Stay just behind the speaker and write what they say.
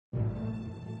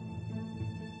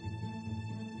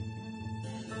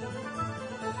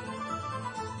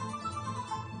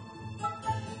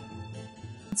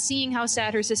seeing how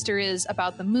sad her sister is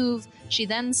about the move, she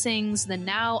then sings the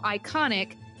now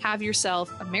iconic Have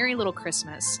Yourself a Merry Little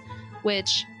Christmas,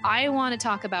 which I want to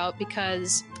talk about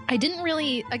because I didn't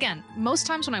really, again, most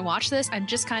times when I watch this, I'm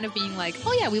just kind of being like,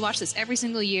 oh yeah, we watch this every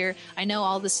single year. I know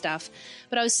all this stuff.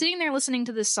 But I was sitting there listening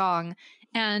to this song,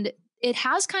 and it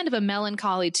has kind of a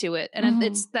melancholy to it. And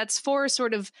that's for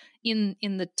sort of in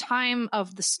the time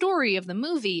of the story of the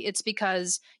movie. It's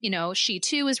because, you know, she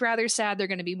too is rather sad. They're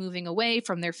going to be moving away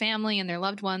from their family and their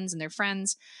loved ones and their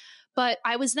friends. But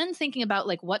I was then thinking about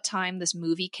like what time this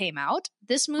movie came out.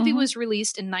 This movie was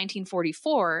released in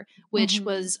 1944, which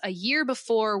was a year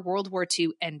before World War II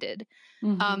ended.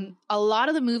 A lot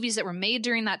of the movies that were made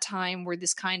during that time were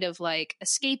this kind of like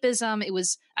escapism.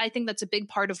 I think that's a big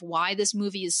part of why this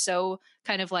movie is so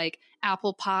kind of like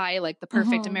apple pie, like the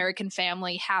perfect American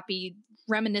family, happy,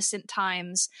 reminiscent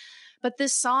times. But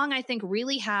this song, I think,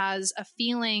 really has a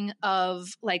feeling of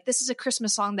like, this is a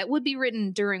Christmas song that would be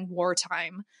written during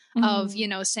wartime of, you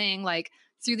know, saying like,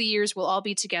 through the years, we'll all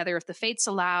be together if the fates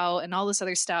allow, and all this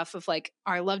other stuff of like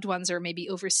our loved ones are maybe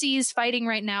overseas fighting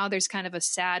right now. There's kind of a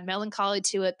sad melancholy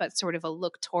to it, but sort of a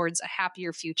look towards a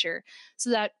happier future. So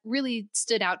that really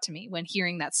stood out to me when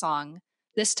hearing that song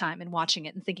this time and watching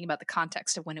it and thinking about the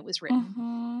context of when it was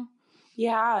written.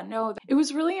 Yeah, no, it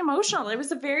was really emotional. It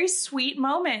was a very sweet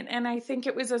moment. And I think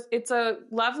it's a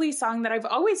lovely song that I've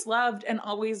always loved and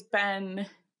always been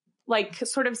like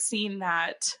sort of seen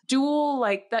that dual,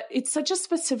 like that. It's such a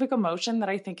specific emotion that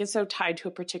I think is so tied to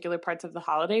a particular parts of the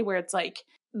holiday where it's like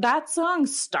that song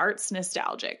starts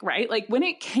nostalgic, right? Like when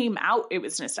it came out, it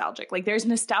was nostalgic. Like there's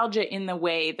nostalgia in the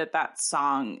way that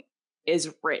song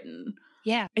is written.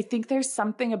 Yeah. I think there's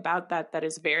something about that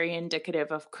is very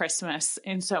indicative of Christmas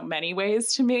in so many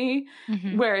ways to me,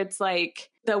 where it's like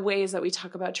the ways that we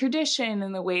talk about tradition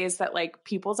and the ways that like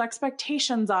people's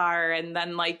expectations are, and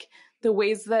then like the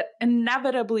ways that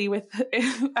inevitably with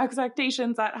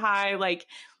expectations that high, like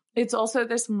it's also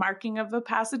this marking of the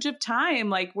passage of time,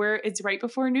 like where it's right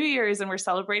before New Year's and we're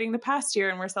celebrating the past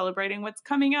year and we're celebrating what's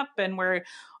coming up and we're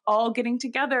all getting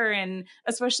together. And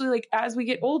especially like as we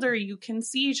get older, you can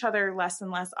see each other less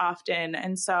and less often.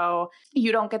 And so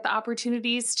you don't get the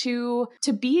opportunities to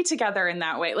be together in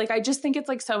that way. Like, I just think it's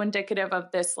like so indicative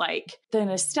of this, like the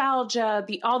nostalgia,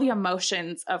 all the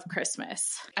emotions of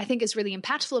Christmas. I think is really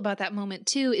impactful about that moment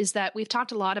too, is that we've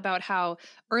talked a lot about how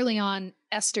early on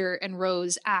Esther and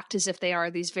Rose act as if they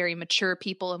are these very mature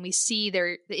people, and we see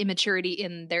the immaturity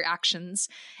in their actions.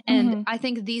 And I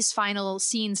think these final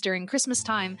scenes during Christmas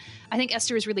time, I think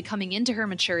Esther is really coming into her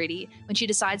maturity when she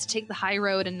decides to take the high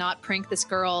road and not prank this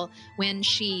girl, when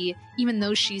she, even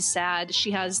though she's sad,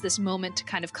 she has this moment to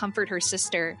kind of comfort her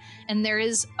sister. And there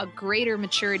is a greater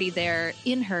maturity there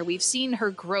in her. We've seen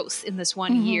her growth in this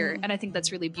one year. And I think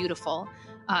that's really beautiful.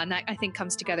 And that, I think,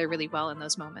 comes together really well in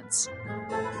those moments.